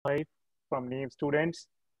Rohit from NEEM Students,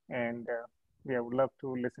 and we would love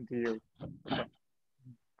to listen to you.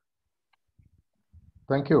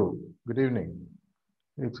 Thank you. Good evening.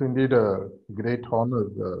 It's indeed a great honor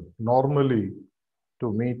normally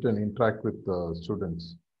to meet and interact with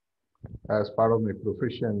students. As part of my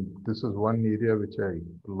profession, this is one area which I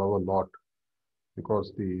love a lot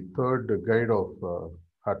because the third guide of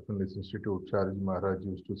Heartfulness Institute, Charles Maharaj,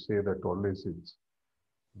 used to say that always it's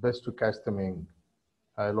best to catch them young.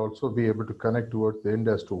 I'll also be able to connect towards the end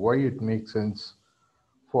as to why it makes sense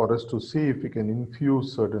for us to see if we can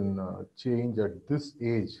infuse certain change at this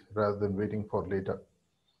age rather than waiting for later.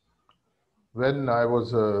 When I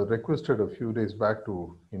was requested a few days back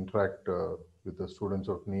to interact with the students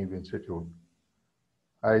of NEEV Institute,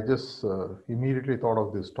 I just immediately thought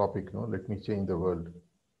of this topic, let me change the world.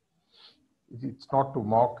 It's not to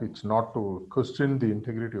mock, it's not to question the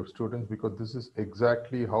integrity of students, because this is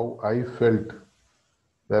exactly how I felt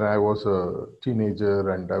when I was a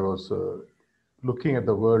teenager and I was looking at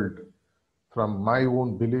the world from my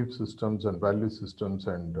own belief systems and value systems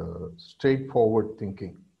and straightforward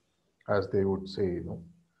thinking, as they would say,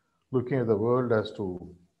 looking at the world as to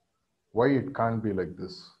why it can't be like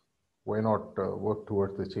this. Why not work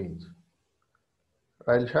towards the change?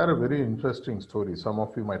 I'll share a very interesting story. Some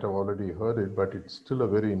of you might have already heard it, but it's still a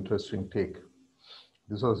very interesting take.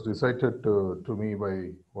 This was recited to me by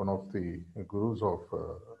one of the gurus of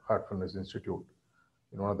Heartfulness Institute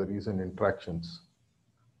in one of the recent interactions,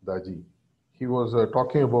 Daji. He was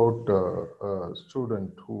talking about a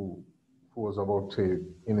student who was about, say,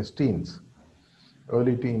 in his teens,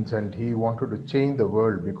 early teens, and he wanted to change the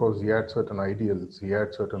world because he had certain ideals, he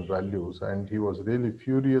had certain values, and he was really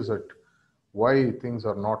furious at why things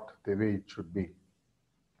are not the way it should be.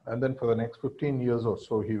 And then for the next 15 years or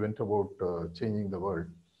so, he went about changing the world.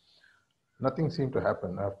 Nothing seemed to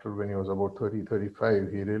happen. After, when he was about 30,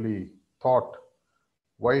 35, he really thought,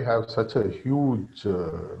 why have such a huge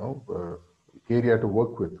area to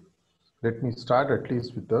work with? Let me start at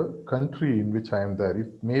least with the country in which I am there.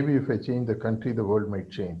 Maybe if I change the country, the world might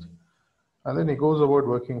change. And then he goes about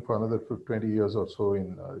working for another 20 years or so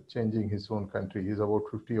in changing his own country. He's about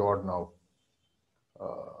 50 odd now.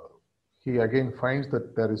 He again finds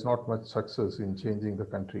that there is not much success in changing the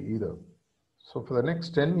country either. So for the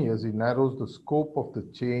next 10 years, he narrows the scope of the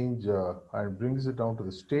change and brings it down to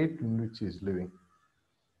the state in which he is living.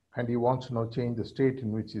 And he wants to now change the state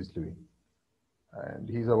in which he is living. And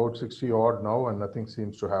he's about 60 odd now and nothing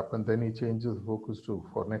seems to happen. Then he changes the focus to,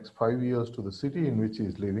 for next 5 years, to the city in which he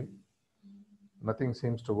is living. Nothing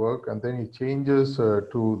seems to work. And then he changes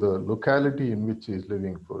to the locality in which he is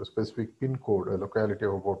living for a specific pin code, a locality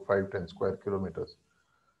of about 5-10 square kilometers.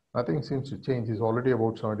 Nothing seems to change. He's already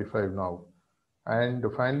about 75 now. And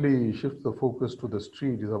finally, he shifts the focus to the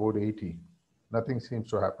street. He's about 80. Nothing seems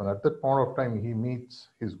to happen. At that point of time, he meets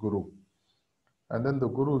his guru. And then the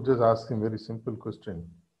guru just asks him a very simple question.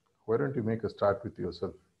 Why don't you make a start with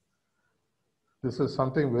yourself? This is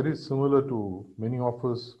something very similar to many of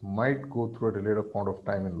us might go through at a later point of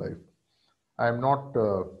time in life. I am not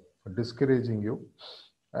discouraging you.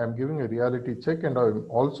 I am giving a reality check, and I'm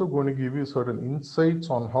also going to give you certain insights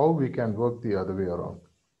on how we can work the other way around.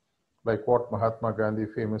 Like what Mahatma Gandhi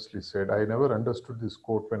famously said, I never understood this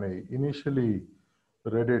quote when I initially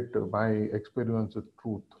read it, my experience with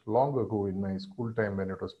truth, long ago in my school time when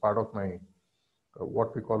it was part of my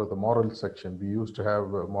what we call it the moral section. We used to have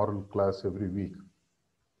a moral class every week.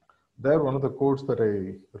 There, one of the quotes that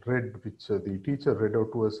I read, which the teacher read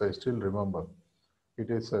out to us, I still remember. It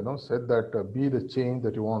is said that be the change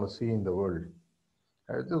that you want to see in the world.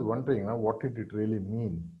 I was just wondering, what did it really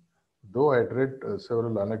mean? Though I had read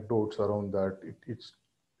several anecdotes around that,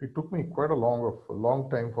 it took me quite a long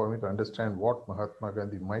time for me to understand what Mahatma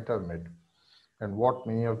Gandhi might have meant and what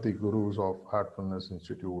many of the gurus of Heartfulness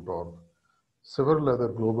Institute or several other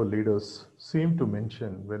global leaders seem to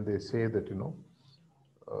mention when they say that,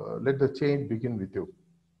 let the change begin with you.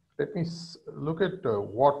 Let me look at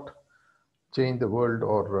what change the world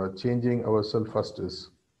or changing ourselves first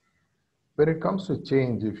is. When it comes to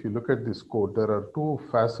change, if you look at this quote, there are two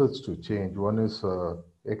facets to change. One is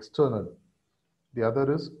external, the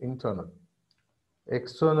other is internal.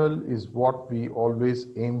 External is what we always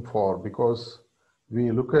aim for because we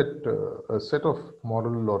look at a set of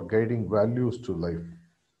moral or guiding values to life,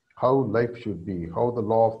 how life should be, how the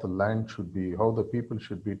law of the land should be, how the people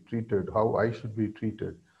should be treated, how I should be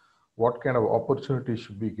treated, what kind of opportunities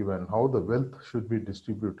should be given, how the wealth should be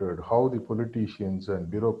distributed, how the politicians and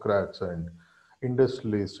bureaucrats and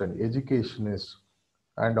industrialists and educationists,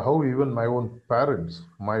 and how even my own parents,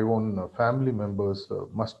 my own family members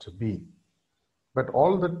must be. But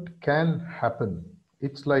all that can happen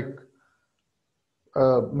It's like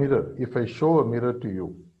a mirror. If I show a mirror to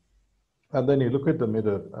you, and then you look at the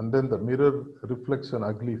mirror, and then the mirror reflects an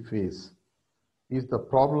ugly face, is the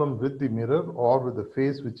problem with the mirror or with the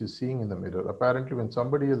face which is seeing in the mirror? Apparently, when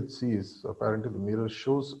somebody else sees, apparently the mirror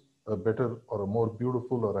shows a better or a more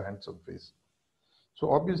beautiful or a handsome face.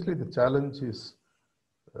 So obviously the challenge is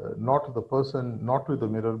not with the person, not with the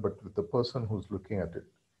mirror, but with the person who's looking at it.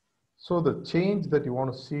 So the change that you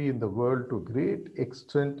want to see in the world to a great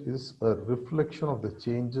extent is a reflection of the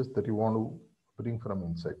changes that you want to bring from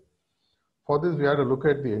inside. For this, we had to look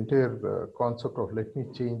at the entire concept of let me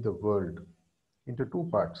change the world into two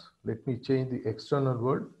parts. Let me change the external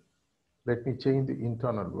world. Let me change the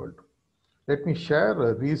internal world. Let me share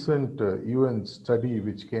a recent UN study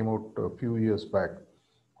which came out a few years back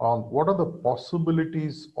on what are the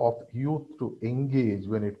possibilities of youth to engage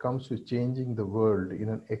when it comes to changing the world in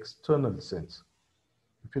an external sense.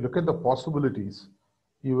 If you look at the possibilities,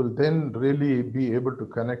 you will then really be able to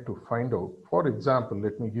connect to find out. For example,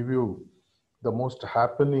 let me give you the most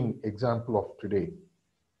happening example of today,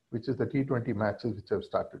 which is the T20 matches which have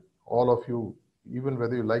started. All of you, even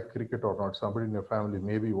whether you like cricket or not, somebody in your family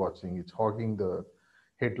may be watching. It's hogging the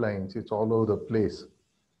headlines. It's all over the place.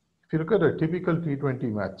 If you look at a typical T20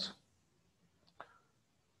 match,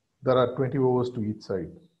 there are 20 overs to each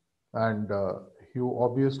side. And you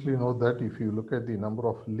obviously know that if you look at the number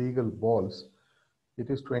of legal balls, it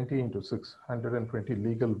is 20 into 6, 120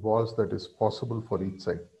 legal balls that is possible for each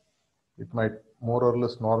side. It might more or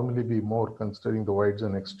less normally be more considering the wides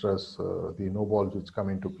and extras, the no balls which come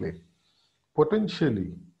into play.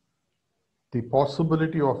 Potentially, the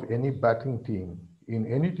possibility of any batting team in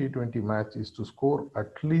any T20 match is to score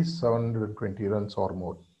at least 720 runs or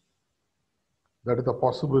more. That is the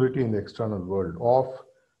possibility in the external world of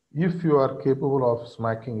if you are capable of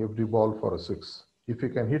smacking every ball for a six. If you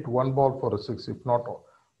can hit one ball for a six, if not,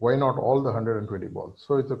 why not all the 120 balls?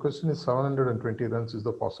 So if the question is 720 runs is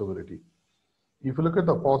the possibility. If you look at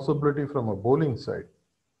the possibility from a bowling side,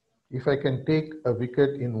 if I can take a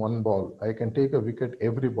wicket in one ball, I can take a wicket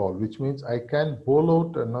every ball, which means I can bowl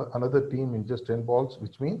out another team in just 10 balls,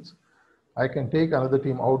 which means I can take another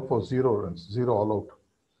team out for 0 runs, 0 all out.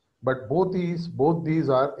 But both these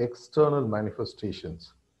are external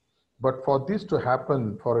manifestations. But for this to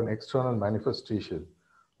happen for an external manifestation,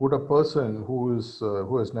 would a person who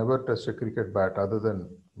has never touched a cricket bat other than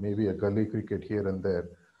maybe a gully cricket here and there,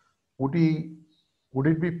 would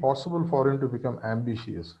it be possible for him to become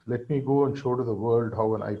ambitious? Let me go and show to the world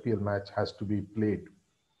how an IPL match has to be played.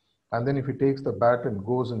 And then if he takes the bat and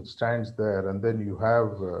goes and stands there, and then you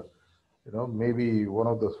have, maybe one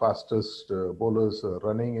of the fastest bowlers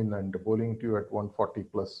running in and bowling to you at 140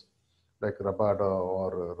 plus, like Rabada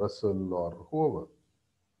or Russell or whoever.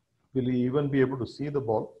 Will he even be able to see the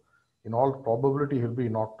ball? In all probability, he'll be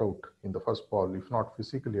knocked out in the first ball. If not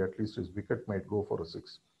physically, at least his wicket might go for a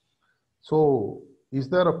 6. So is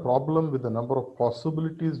there a problem with the number of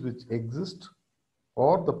possibilities which exist?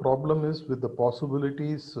 Or the problem is with the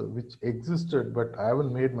possibilities which existed, but I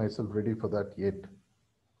haven't made myself ready for that yet.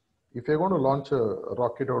 If you're going to launch a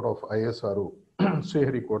rocket out of ISRO,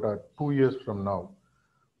 Sriharikota, 2 years from now,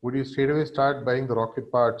 would you straight away start buying the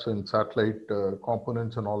rocket parts and satellite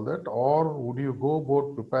components and all that? Or would you go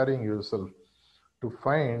about preparing yourself to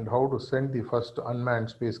find how to send the first unmanned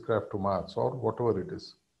spacecraft to Mars or whatever it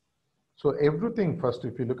is? So everything first,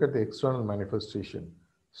 if you look at the external manifestation,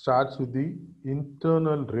 starts with the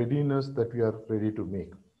internal readiness that we are ready to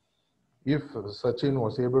make. If Sachin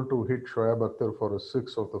was able to hit Shoaib Akhtar for a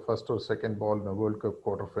 6 of the first or second ball in a World Cup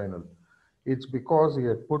quarterfinal, it's because he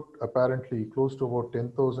had put apparently close to about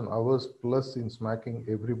 10,000 hours plus in smacking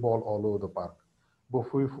every ball all over the park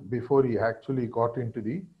before he actually got into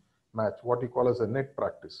the match, what he calls as a net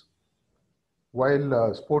practice.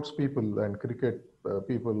 While sports people and cricket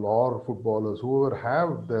people or footballers, whoever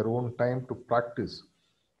have their own time to practice,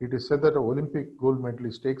 it is said that an Olympic gold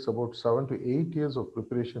medalist takes about 7 to 8 years of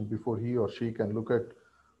preparation before he or she can look at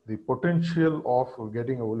the potential of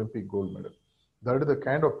getting an Olympic gold medal. That is the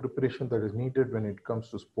kind of preparation that is needed when it comes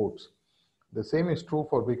to sports. The same is true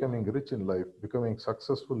for becoming rich in life, becoming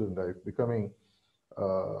successful in life, becoming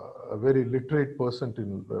a very literate person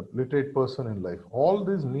in life. All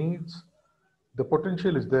these needs, the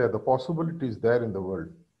potential is there, the possibility is there in the world.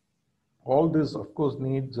 All this, of course,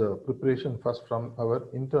 needs preparation first from our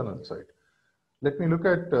internal side. Let me look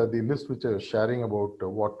at the list which I was sharing about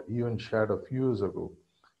what Ian shared a few years ago.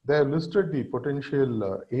 They have listed the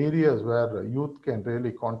potential areas where youth can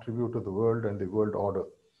really contribute to the world and the world order.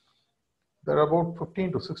 There are about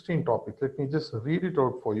 15 to 16 topics. Let me just read it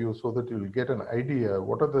out for you so that you will get an idea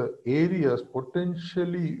what are the areas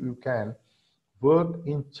potentially you can work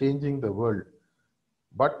in changing the world.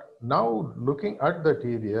 But now looking at that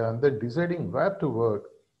area and then deciding where to work,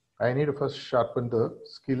 I need to first sharpen the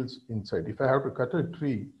skills inside. If I have to cut a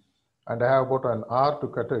tree and I have about an hour to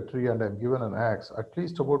cut a tree and I'm given an axe, at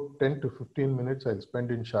least about 10 to 15 minutes I'll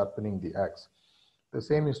spend in sharpening the axe. The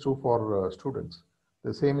same is true for students.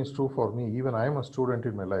 The same is true for me. Even I am a student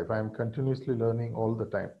in my life. I am continuously learning all the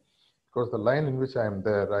time. Because the line in which I am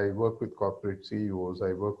there, I work with corporate CEOs,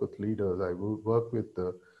 I work with leaders, I work with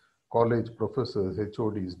college professors,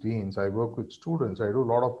 HODs, deans, I work with students. I do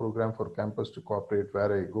a lot of program for campus to corporate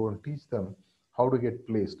where I go and teach them how to get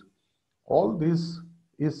placed. All this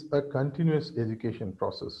is a continuous education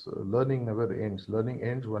process. Learning never ends. Learning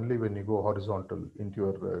ends only when you go horizontal into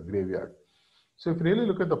your graveyard. So if you really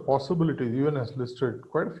look at the possibilities, UN has listed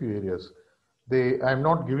quite a few areas. I'm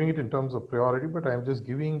not giving it in terms of priority, but I'm just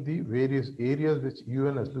giving the various areas which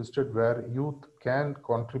UN has listed where youth can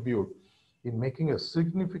contribute in making a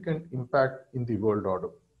significant impact in the world order.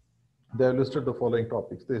 They have listed the following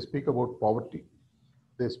topics. They speak about poverty.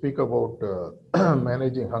 They speak about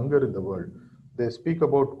managing hunger in the world. They speak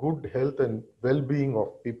about good health and well-being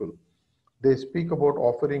of people. They speak about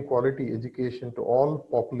offering quality education to all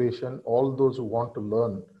population, all those who want to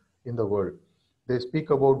learn in the world. They speak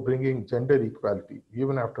about bringing gender equality.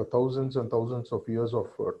 Even after thousands and thousands of years of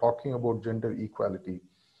talking about gender equality,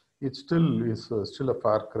 it still is still a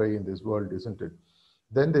far cry in this world, isn't it?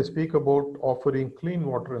 Then they speak about offering clean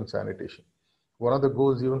water and sanitation. One of the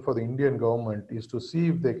goals even for the Indian government is to see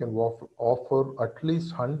if they can offer at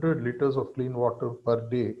least 100 liters of clean water per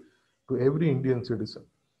day to every Indian citizen.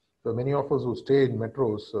 So many of us who stay in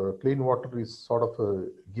metros, clean water is sort of a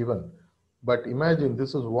given. But imagine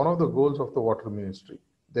this is one of the goals of the water ministry.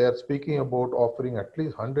 They are speaking about offering at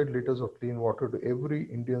least 100 liters of clean water to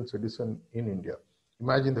every Indian citizen in India.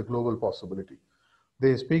 Imagine the global possibility.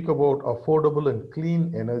 They speak about affordable and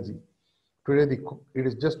clean energy. Today, it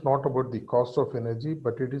is just not about the cost of energy,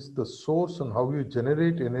 but it is the source and how you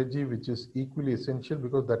generate energy, which is equally essential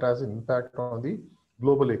because that has an impact on the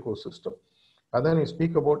global ecosystem. And then you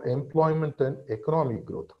speak about employment and economic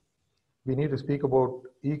growth. We need to speak about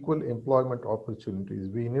equal employment opportunities.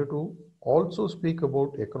 We need to also speak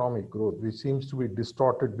about economic growth, which seems to be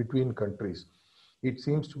distorted between countries. It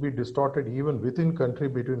seems to be distorted even within country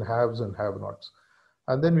between haves and have-nots.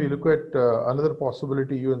 And then we look at another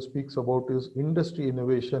possibility UN speaks about is industry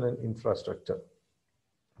innovation and infrastructure.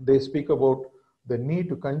 They speak about the need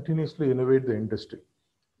to continuously innovate the industry.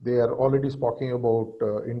 They are already speaking about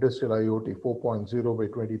industrial IoT 4.0 by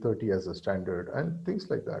 2030 as a standard and things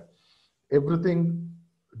like that. Everything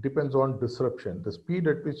depends on disruption. The speed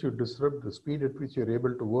at which you disrupt, the speed at which you're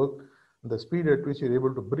able to work, the speed at which you're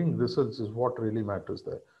able to bring results is what really matters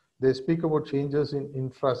there. They speak about changes in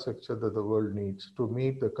infrastructure that the world needs to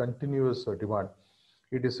meet the continuous demand.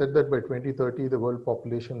 It is said that by 2030, the world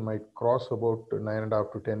population might cross about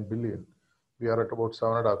 9.5 to 10 billion. We are at about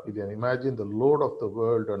 7.5 billion. Imagine the load of the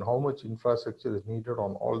world and how much infrastructure is needed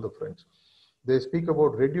on all the fronts. They speak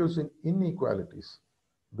about reducing inequalities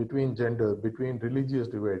between gender, between religious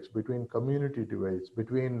divides, between community divides,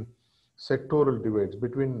 between sectoral divides,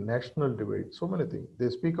 between national divides, so many things. They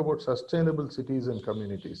speak about sustainable cities and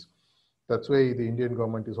communities. That's why the Indian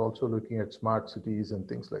government is also looking at smart cities and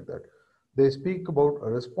things like that. They speak about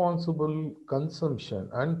responsible consumption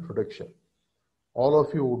and production. All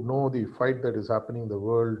of you would know the fight that is happening in the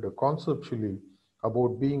world conceptually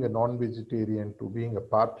about being a non-vegetarian to being a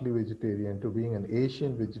partly vegetarian to being an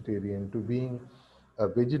Asian vegetarian to being a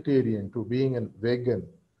vegetarian to being a vegan.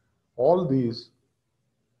 All these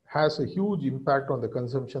has a huge impact on the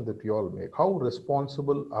consumption that we all make. How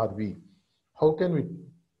responsible are we? How can we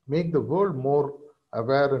make the world more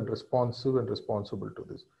aware and responsive and responsible to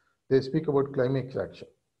this? They speak about climate action.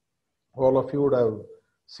 All of you would have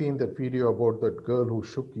seen that video about that girl who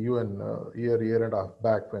shook you an year and a half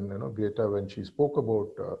back when, Greta, when she spoke about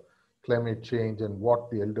climate change and what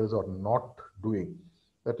the elders are not doing.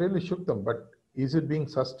 That really shook them, but is it being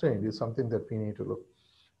sustained is something that we need to look.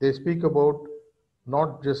 They speak about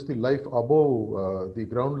not just the life above the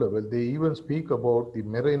ground level, they even speak about the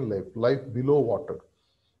marine life, life below water.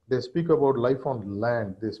 They speak about life on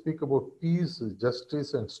land. They speak about peace,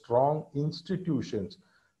 justice, and strong institutions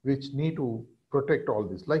which need to protect all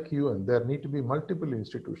this. Like UN, there need to be multiple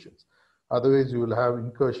institutions. Otherwise, you will have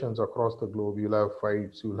incursions across the globe. You'll have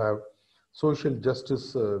fights. You'll have social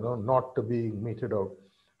justice not being meted out.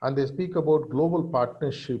 And they speak about global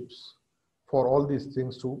partnerships for all these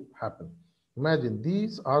things to happen. Imagine,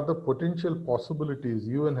 these are the potential possibilities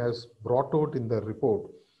UN has brought out in their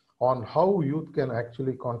report on how youth can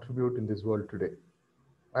actually contribute in this world today.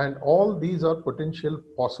 And all these are potential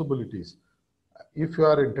possibilities. if you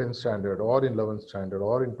are in 10th standard or in 11th standard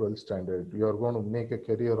or in 12th standard, you are going to make a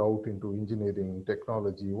career out into engineering,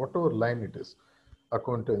 technology, whatever line it is,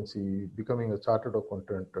 accountancy, becoming a chartered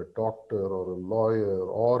accountant, a doctor or a lawyer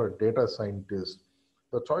or a data scientist.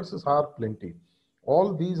 The choices are plenty.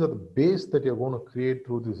 All these are the base that you're going to create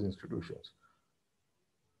through these institutions.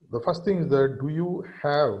 The first thing is that do you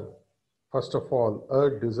have, first of all,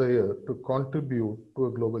 a desire to contribute to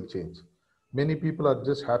a global change? Many people are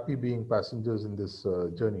just happy being passengers in this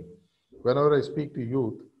journey. Whenever I speak to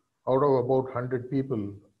youth, out of about 100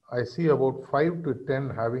 people, I see about 5 to 10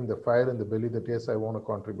 having the fire in the belly that yes, I want to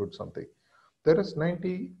contribute something. There is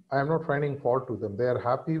 90, I am not finding fault to them. They are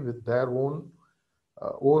happy with their own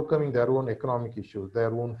overcoming their own economic issues,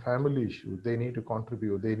 their own family issues. They need to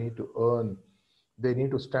contribute, they need to earn, they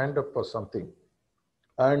need to stand up for something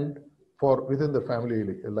and for within the family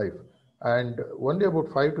life. And only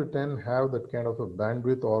about 5 to 10 have that kind of a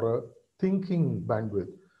bandwidth or a thinking bandwidth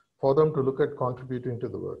for them to look at contributing to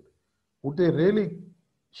the world. Would they really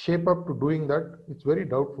shape up to doing that? It's very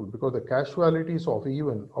doubtful, because the casualties of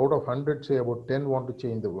even out of 100, say about 10 want to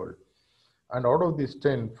change the world. And out of these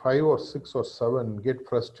 10, 5 or 6 or 7 get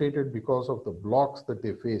frustrated because of the blocks that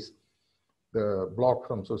they face. The block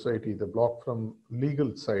from society, the block from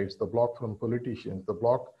legal sides, the block from politicians, the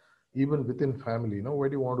block even within family. You know, why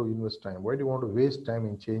do you want to invest time? Why do you want to waste time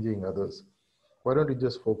in changing others? Why don't you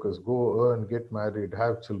just focus, go earn, get married,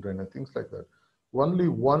 have children and things like that? Only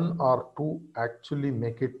 1 or 2 actually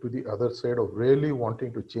make it to the other side of really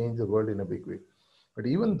wanting to change the world in a big way. But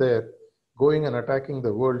even there, going and attacking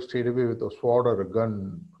the world straight away with a sword or a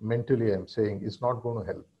gun, mentally I'm saying, is not going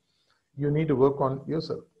to help. You need to work on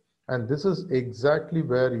yourself. And this is exactly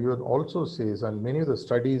where you also says, and many of the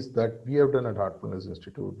studies that we have done at Heartfulness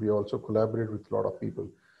Institute, we also collaborate with a lot of people.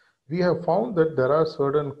 We have found that there are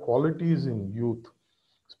certain qualities in youth,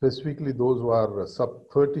 specifically those who are sub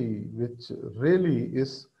 30, which really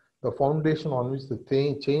is the foundation on which the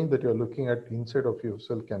change that you're looking at inside of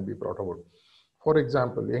yourself can be brought about. For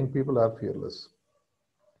example, young people are fearless.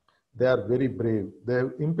 They are very brave. They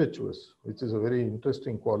are impetuous, which is a very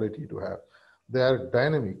interesting quality to have. They are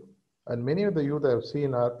dynamic. And many of the youth I have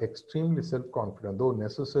seen are extremely self-confident, though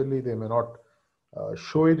necessarily they may not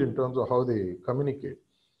show it in terms of how they communicate.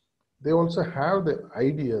 They also have the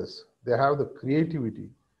ideas, they have the creativity,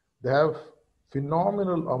 they have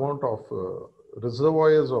phenomenal amount of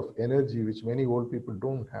reservoirs of energy, which many old people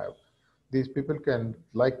don't have. These people can,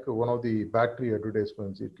 like one of the battery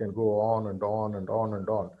advertisements, it can go on and on and on and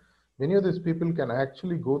on. Many of these people can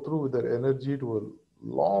actually go through with their energy to a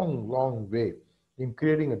long, long way in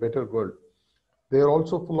creating a better world. They are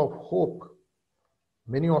also full of hope.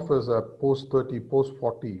 Many of us are post 30, post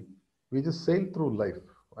 40. We just sail through life.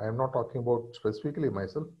 I am not talking about specifically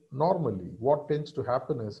myself. Normally, what tends to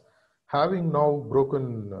happen is, having now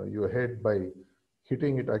broken your head by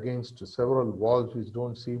hitting it against several walls which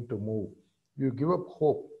don't seem to move, you give up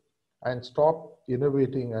hope and stop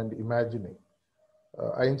innovating and imagining.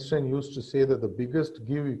 Einstein used to say that the biggest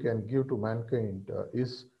give you can give to mankind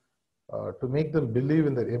is to make them believe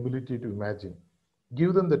in their ability to imagine.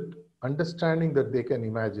 Give them the understanding that they can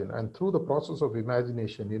imagine. And through the process of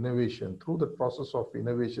imagination, innovation, through the process of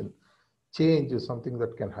innovation, change is something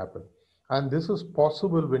that can happen. And this is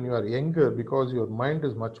possible when you are younger, because your mind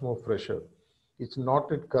is much more fresher. It's not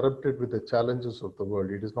yet corrupted with the challenges of the world.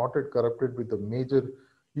 It is not yet corrupted with the major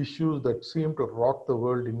issues that seem to rock the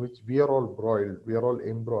world, in which we are all broiled, we are all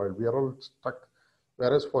embroiled, we are all stuck.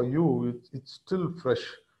 Whereas for you, it's still fresh.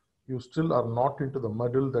 You still are not into the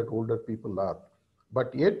muddle that older people are.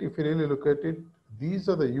 But yet, if you really look at it, these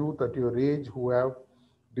are the youth at your age who have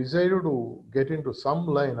decided to get into some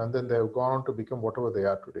line, and then they have gone on to become whatever they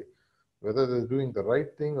are today. Whether they're doing the right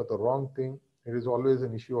thing or the wrong thing, it is always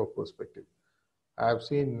an issue of perspective. I have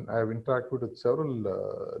interacted with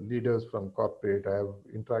several leaders from corporate. I have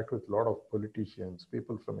interacted with a lot of politicians,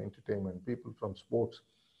 people from entertainment, people from sports.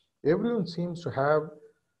 Everyone seems to have,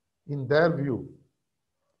 in their view,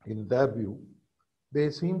 they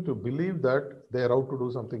seem to believe that they are out to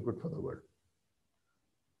do something good for the world.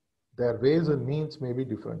 Their ways and means may be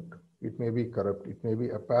different. It may be corrupt. It may be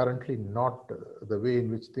apparently not the way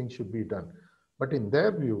in which things should be done. But in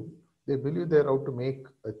their view, they believe they're out to make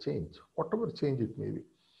a change, whatever change it may be.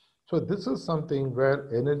 So this is something where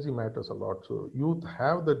energy matters a lot. So youth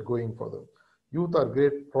have that going for them. Youth are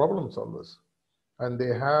great problem solvers, and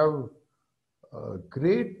they have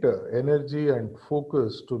great energy and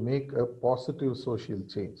focus to make a positive social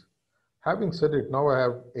change. Having said it, now I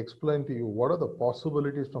have explained to you what are the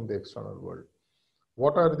possibilities from the external world.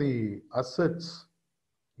 What are the assets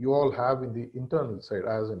you all have in the internal side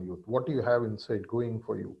as a youth? What do you have inside going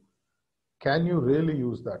for you? Can you really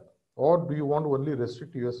use that? Or do you want to only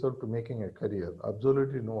restrict yourself to making a career?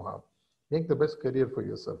 Absolutely no harm. Make the best career for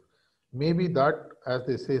yourself. Maybe that, as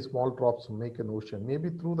they say, small drops make an ocean. Maybe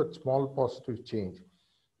through that small positive change,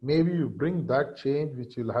 maybe you bring that change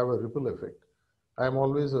which will have a ripple effect. I'm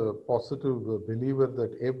always a positive believer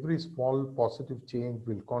that every small positive change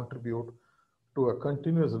will contribute to a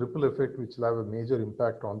continuous ripple effect which will have a major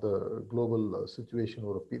impact on the global situation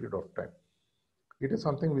over a period of time. It is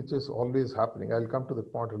something which is always happening. I'll come to the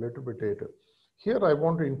point a little bit later. Here I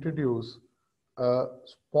want to introduce a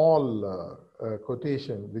small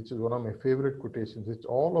quotation, which is one of my favorite quotations, which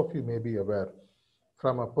all of you may be aware,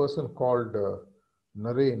 from a person called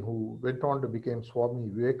Naren, who went on to become Swami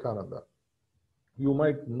Vivekananda. You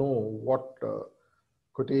might know what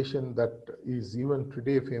quotation that is even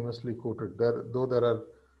today famously quoted. Though there are,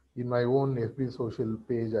 in my own FB social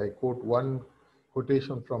page, I quote one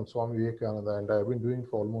quotation from Swami Vivekananda, and I've been doing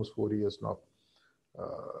for almost 4 years now.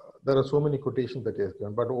 There are so many quotations that he has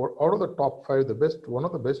given, but out of the top 5, one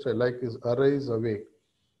of the best I like is "Arise, awake,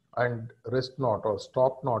 and rest not, or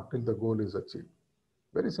stop not till the goal is achieved."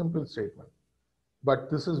 Very simple statement.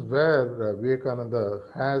 But this is where Vivekananda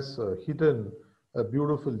has hidden a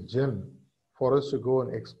beautiful gem for us to go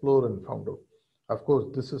and explore and find out. Of course,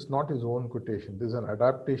 this is not his own quotation. This is an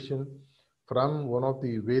adaptation from one of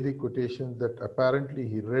the Vedic quotations that apparently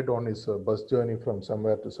he read on his bus journey from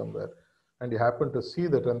somewhere to somewhere. And he happened to see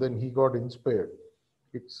that, and then he got inspired.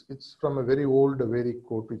 It's from a very old Vedic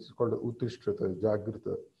quote, which is called Uttishthrata,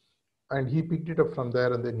 Jagrita. And he picked it up from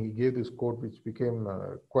there, and then he gave this quote, which became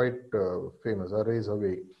quite famous: "Arise,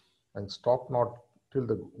 awake, and stop not till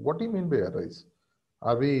the." What do you mean by arise?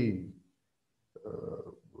 Are we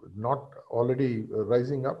not already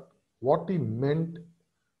rising up? What he meant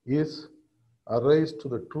is arise to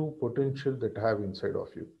the true potential that you have inside of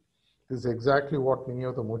you. This is exactly what many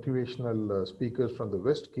of the motivational speakers from the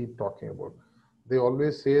West keep talking about. They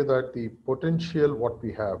always say that the potential what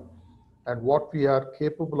we have and what we are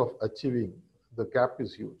capable of achieving, the gap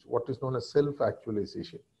is huge. What is known as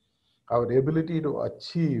self-actualization. Our ability to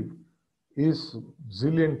achieve is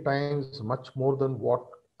zillion times much more than what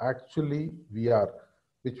actually we are,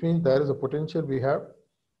 which means there is a potential we have,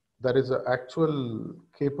 there is an actual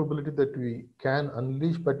capability that we can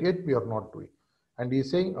unleash, but yet we are not doing. And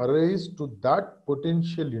he's saying, arise to that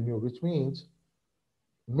potential in you, which means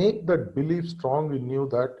make that belief strong in you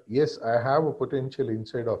that, yes, I have a potential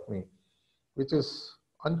inside of me, which is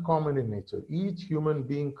uncommon in nature. Each human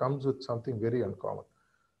being comes with something very uncommon.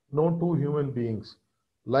 No two human beings,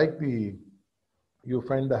 like you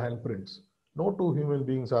find the handprints, no two human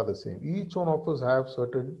beings are the same. Each one of us have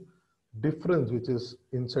certain difference which is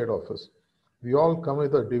inside of us. We all come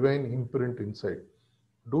with a divine imprint inside.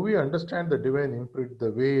 Do we understand the divine imprint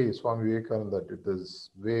the way Swami Vivekananda did,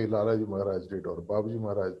 this way Lalaji Maharaj did, or Babaji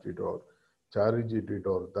Maharaj did, or Chariji did,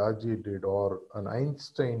 or Daji did, or an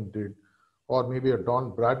Einstein did, or maybe a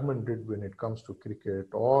Don Bradman did when it comes to cricket,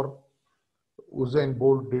 or Usain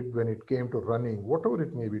Bolt did when it came to running, whatever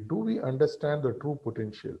it may be? Do we understand the true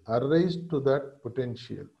potential? Arise to that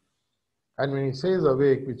potential. And when he says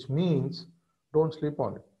awake, which means don't sleep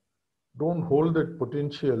on it. Don't hold that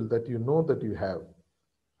potential that you know that you have.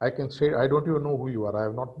 I can say, I don't even know who you are. I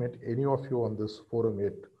have not met any of you on this forum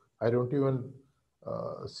yet. I don't even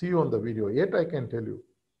see you on the video. Yet I can tell you,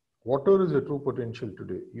 whatever is your true potential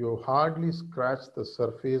today, you hardly scratch the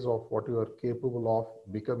surface of what you are capable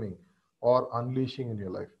of becoming or unleashing in your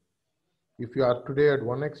life. If you are today at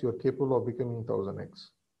 1x, you are capable of becoming 1000x.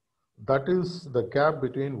 That is the gap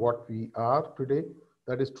between what we are today.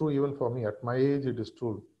 That is true even for me. At my age, it is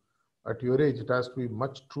true. At your age, it has to be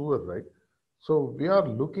much truer, right? So we are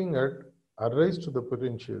looking at arise to the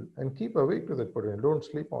potential and keep awake to that potential. Don't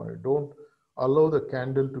sleep on it. Don't allow the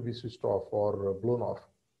candle to be switched off or blown off.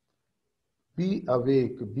 Be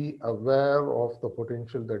awake, be aware of the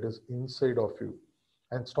potential that is inside of you,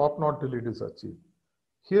 and stop not till it is achieved.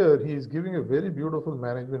 Here he is giving a very beautiful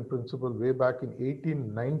management principle way back in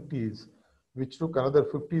 1890s, which took another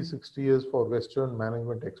 50, 60 years for Western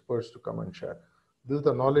management experts to come and share. This is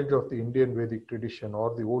the knowledge of the Indian Vedic tradition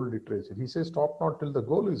or the old literature. He says, stop not till the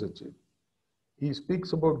goal is achieved. He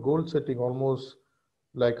speaks about goal setting almost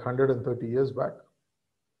like 130 years back.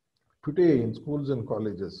 Today in schools and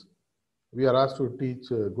colleges, we are asked to teach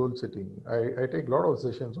goal setting. I take a lot of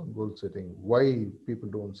sessions on goal setting, why people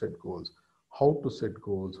don't set goals, how to set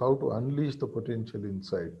goals, how to unleash the potential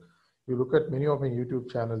inside. You look at many of my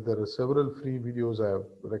YouTube channels, there are several free videos I have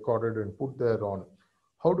recorded and put there on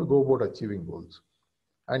how to go about achieving goals.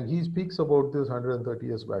 And he speaks about this 130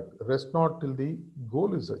 years back. Rest not till the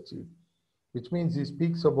goal is achieved, which means he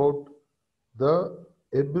speaks about the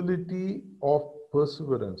ability of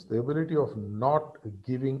perseverance, the ability of not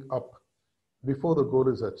giving up before the goal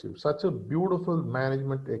is achieved. Such a beautiful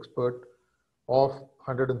management expert of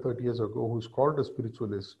 130 years ago, who's called a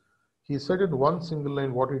spiritualist, he said in one single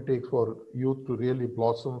line what it takes for youth to really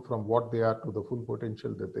blossom from what they are to the full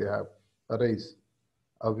potential that they have. Arise,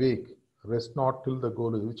 awake, rest not till the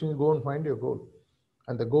goal is, which means go and find your goal.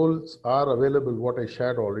 And the goals are available, what I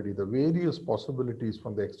shared already, the various possibilities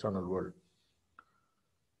from the external world.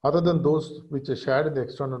 Other than those which are shared in the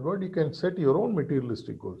external world, you can set your own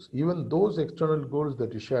materialistic goals. Even those external goals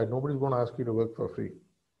that you shared, nobody's going to ask you to work for free.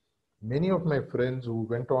 Many of my friends who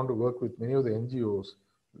went on to work with many of the NGOs,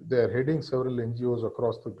 they're heading several NGOs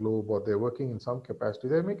across the globe, or they're working in some capacity,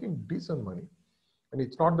 they're making decent money. And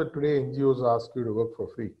it's not that today NGOs ask you to work for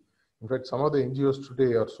free. In fact, some of the NGOs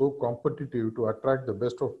today are so competitive to attract the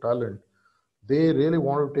best of talent. They really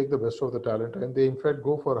want to take the best of the talent, and they in fact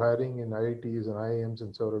go for hiring in IITs and IIMs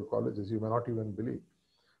and several colleges. You may not even believe.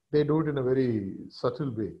 They do it in a very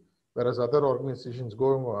subtle way. Whereas other organizations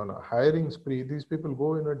go on a hiring spree, these people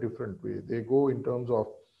go in a different way. They go in terms of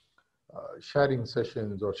sharing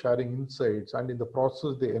sessions or sharing insights, and in the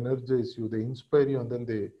process, they energize you, they inspire you, and then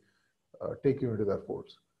they take you into their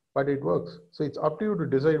folds. But it works. So it's up to you to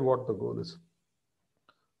decide what the goal is.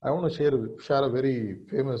 I want to share a very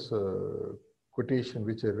famous quotation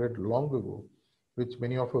which I read long ago, which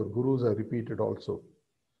many of our gurus have repeated also.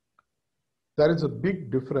 There is a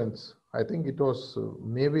big difference. I think it was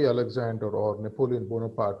maybe Alexander or Napoleon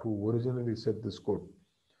Bonaparte who originally said this quote.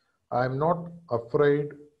 I am not afraid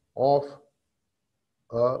of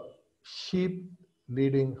a sheep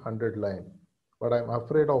leading 100 lion, but I'm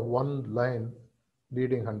afraid of one lion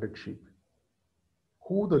leading 100 sheep.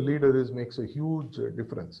 Who the leader is makes a huge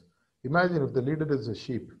difference. Imagine if the leader is a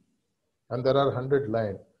sheep and there are 100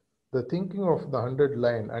 lions. The thinking of the 100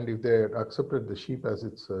 lion, and if they accepted the sheep as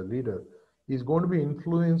its leader, is going to be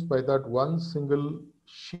influenced by that one single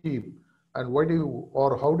sheep. And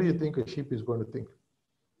how do you think a sheep is going to think?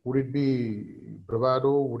 Would it be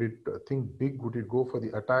bravado? Would it think big? Would it go for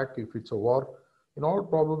the attack if it's a war? In all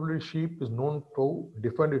probability, sheep is known to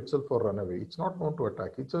defend itself or run away. It's not known to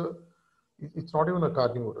attack. It's not even a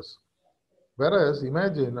carnivorous. Whereas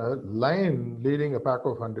imagine a lion leading a pack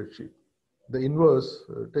of 100 sheep. The inverse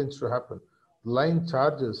tends to happen. The lion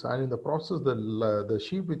charges, and in the process, the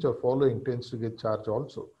sheep which are following tends to get charged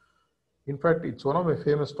also. In fact, it's one of my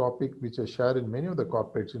famous topics which I share in many of the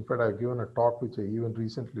corporates. In fact, I've given a talk which I even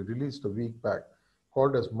recently released a week back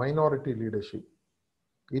called as minority leadership.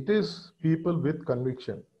 It is people with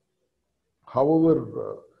conviction,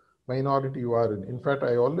 however minority you are in. In fact,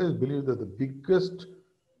 I always believe that the biggest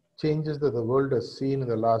changes that the world has seen in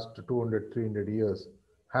the last 200, 300 years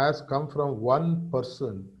has come from one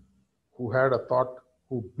person who had a thought,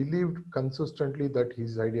 who believed consistently that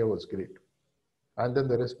his idea was great. And then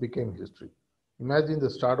the rest became history. Imagine the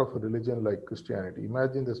start of a religion like Christianity.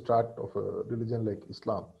 Imagine the start of a religion like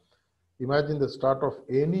Islam. Imagine the start of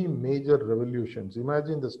any major revolutions.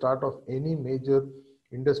 Imagine the start of any major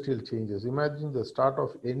industrial changes. Imagine the start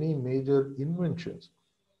of any major inventions.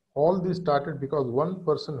 All this started because one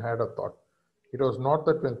person had a thought. It was not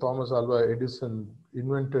that when Thomas Alva Edison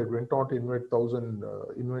went on to invent 1,000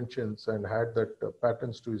 inventions and had that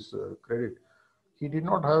patents to his credit. He did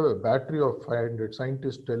not have a battery of 500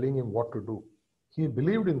 scientists telling him what to do. He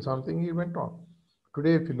believed in something, he went on.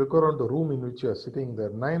 Today, if you look around the room in which you are sitting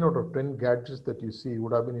there, 9 out of 10 gadgets that you see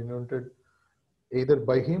would have been invented either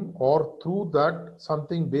by him or through that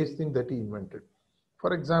something base thing that he invented.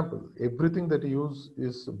 For example, everything that he uses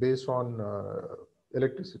is based on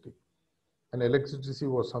electricity. And electricity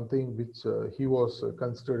was something which he was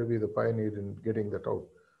considered to be the pioneer in getting that out,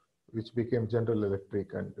 which became General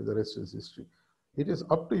Electric, and the rest is history. It is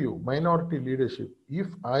up to you, minority leadership. If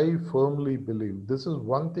I firmly believe this is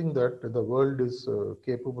one thing that the world is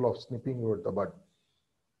capable of snipping you at the bud,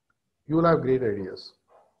 you will have great ideas.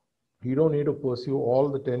 You don't need to pursue all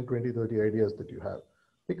the 10, 20, 30 ideas that you have.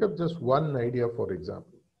 Pick up just one idea, for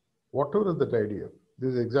example. Whatever is that idea,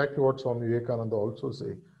 this is exactly what Swami Vivekananda also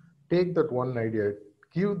say. Take that one idea,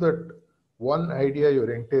 give that one idea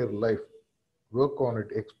your entire life. Work on it,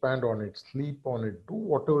 expand on it, sleep on it, do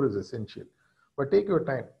whatever is essential. But take your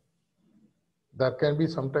time. That can be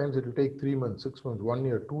sometimes it will take 3 months, 6 months, 1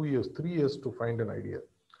 year, 2 years, 3 years to find an idea.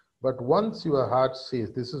 But once your heart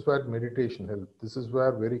says, this is where meditation helps, this is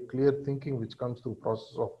where very clear thinking which comes through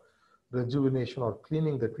process of rejuvenation or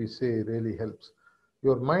cleaning that we say really helps.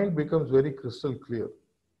 Your mind becomes very crystal clear.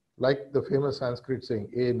 Like the famous Sanskrit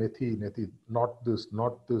saying, nethi, nethi, not this,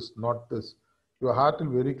 not this, not this. Your heart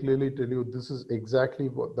will very clearly tell you this is exactly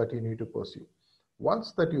what that you need to pursue.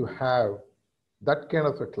 Once that you have That kind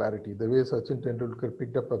of a clarity, the way Sachin Tendulkar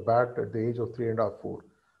picked up a bat at the age of 3.5, 4.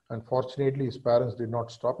 And fortunately, his parents did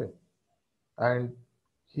not stop him. And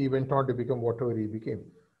he went on to become whatever he became.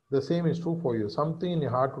 The same is true for you. Something in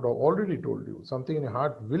your heart would have already told you. Something in your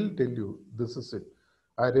heart will tell you this is it.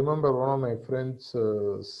 I remember one of my friend's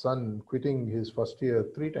son quitting his first year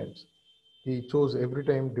 3 times. He chose every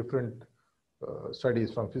time different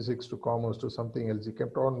studies, from physics to commerce to something else. He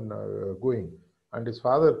kept on going. And his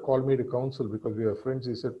father called me to counsel because we were friends.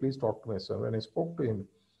 He said, please talk to my son. When I spoke to him,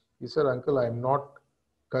 he said, Uncle, I'm not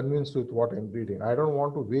convinced with what I'm reading. I don't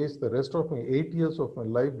want to waste the rest of my 8 years of my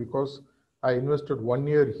life because I invested 1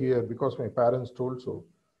 year here because my parents told so.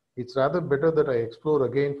 It's rather better that I explore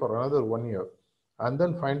again for another 1 year and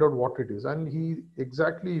then find out what it is. And he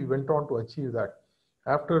exactly went on to achieve that.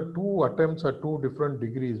 After 2 attempts at 2 different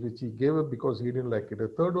degrees, which he gave up because he didn't like it, the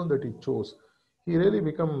third one that he chose, he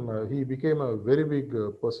became a very big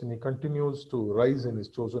person. He continues to rise in his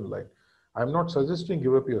chosen line. I'm not suggesting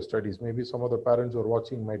give up your studies. Maybe some of the parents who are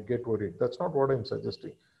watching might get worried. That's not what I'm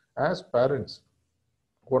suggesting. As parents,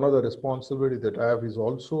 one of the responsibility that I have is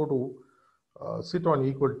also to sit on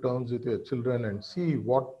equal terms with your children and see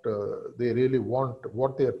what they really want,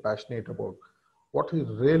 what they are passionate about, what is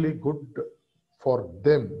really good for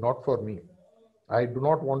them, not for me. I do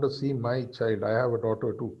not want to see my child, I have a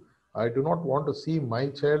daughter too. I do not want to see my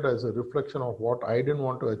child as a reflection of what I didn't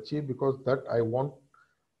want to achieve, because that I want,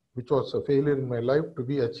 which was a failure in my life, to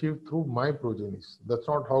be achieved through my progenies. That's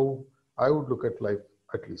not how I would look at life,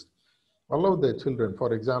 at least. Allow their children,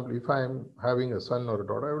 for example, if I am having a son or a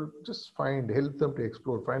daughter, I will just help them to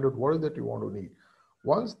explore, find out what is that you want to need.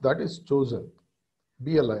 Once that is chosen,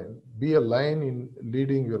 be a lion in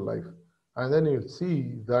leading your life. And then you'll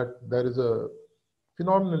see that there is a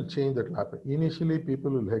phenomenal change that will happen. Initially,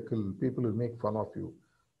 people will heckle, people will make fun of you.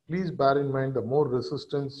 Please bear in mind, the more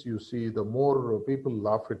resistance you see, the more people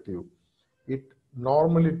laugh at you. It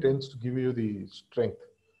normally tends to give you the strength.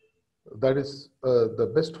 That is the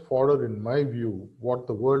best fodder, in my view, what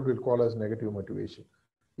the world will call as negative motivation.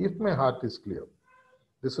 If my heart is clear,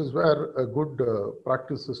 this is where a good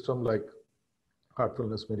practice system like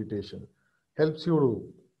heartfulness meditation helps you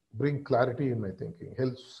to bring clarity in my thinking,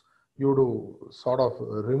 helps you to sort of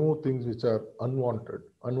remove things which are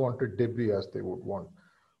unwanted debris, as they would want,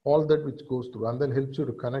 all that which goes through, and then helps you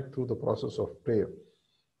to connect through the process of prayer.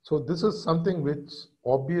 So this is something which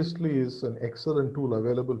obviously is an excellent tool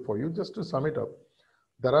available for you. Just to sum it up,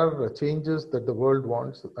 there are changes that the world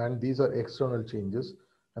wants, and these are external changes.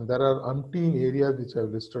 And there are umpteen areas which I've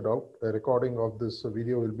listed out. A recording of this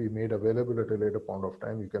video will be made available at a later point of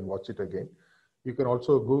time. You can watch it again. You can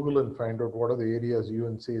also Google and find out what are the areas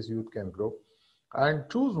UN says youth can grow, and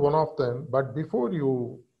choose one of them. But before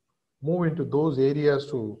you move into those areas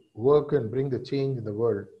to work and bring the change in the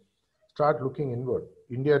world, start looking inward.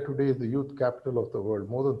 India today is the youth capital of the world.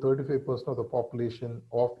 More than 35% of the population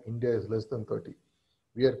of India is less than 30.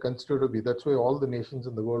 We are considered to be. That's why all the nations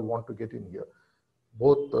in the world want to get in here,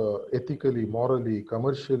 both ethically, morally,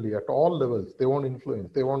 commercially, at all levels. They want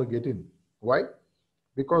influence. They want to get in. Why?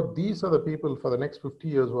 Because these are the people for the next 50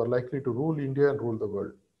 years who are likely to rule India and rule the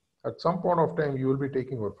world. At some point of time, you will be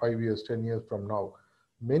taking over 5 years, 10 years from now.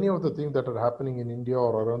 Many of the things that are happening in India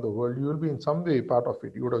or around the world, you will be in some way part of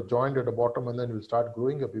it. You would have joined at the bottom, and then you will start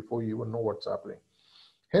growing up before you even know what's happening.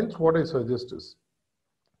 Hence, what I suggest is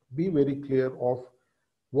be very clear of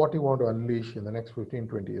what you want to unleash in the next 15,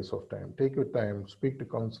 20 years of time. Take your time, speak to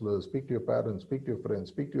counselors, speak to your parents, speak to your friends,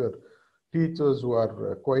 speak to your teachers who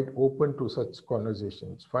are quite open to such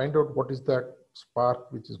conversations. Find out what is that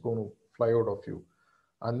spark which is going to fly out of you,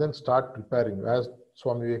 and then start preparing. As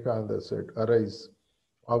Swami Vivekananda said, arise,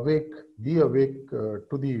 awake, be awake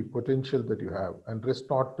to the potential that you have, and rest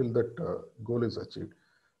not till that goal is achieved.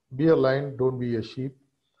 Be a lion, don't be a sheep.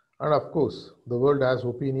 And of course, the world has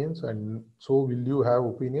opinions, and so will you have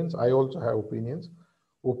opinions. I also have opinions.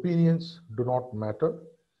 Opinions do not matter.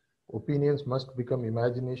 Opinions must become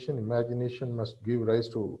imagination. Imagination must give rise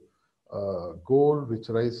to a goal, which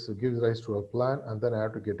gives rise to a plan, and then I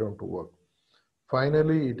have to get on to work.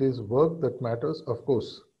 Finally, it is work that matters. Of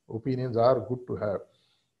course, opinions are good to have.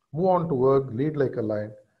 Move on to work, lead like a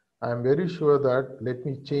lion. I am very sure that let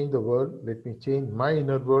me change the world, let me change my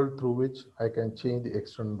inner world, through which I can change the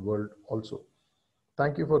external world also.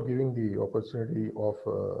 Thank you for giving the opportunity of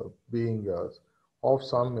giving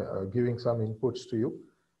some inputs to you.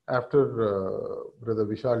 After Brother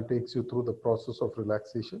Vishal takes you through the process of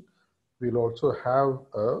relaxation, we'll also have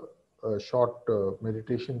a short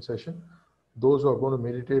meditation session. Those who are going to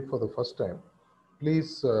meditate for the first time,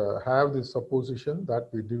 please have this supposition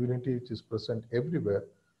that the divinity which is present everywhere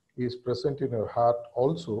is present in your heart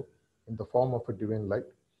also, in the form of a divine light.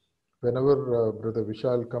 Whenever Brother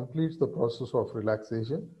Vishal completes the process of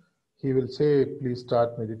relaxation, he will say, please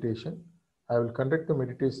start meditation. I will conduct the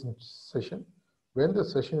meditation session. When the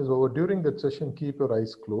session is over, during that session, keep your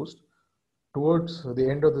eyes closed. Towards the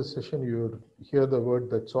end of the session, you hear the word,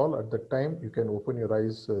 that's all. At that time, you can open your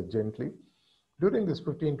eyes gently. During this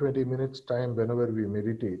 15-20 minutes time, whenever we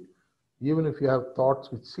meditate, even if you have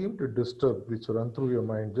thoughts which seem to disturb, which run through your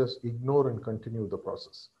mind, just ignore and continue the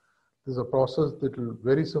process. This is a process that will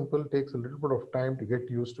very simple, takes a little bit of time to get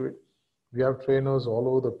used to it. We have trainers all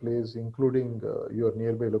over the place, including your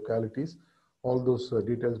nearby localities. All those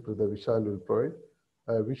details Brother Vishal will provide.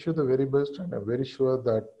 I wish you the very best, and I'm very sure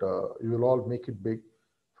that you will all make it big.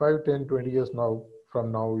 5, 10, 20 years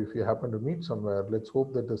from now, if you happen to meet somewhere, let's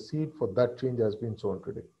hope that the seed for that change has been sown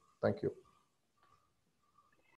today. Thank you.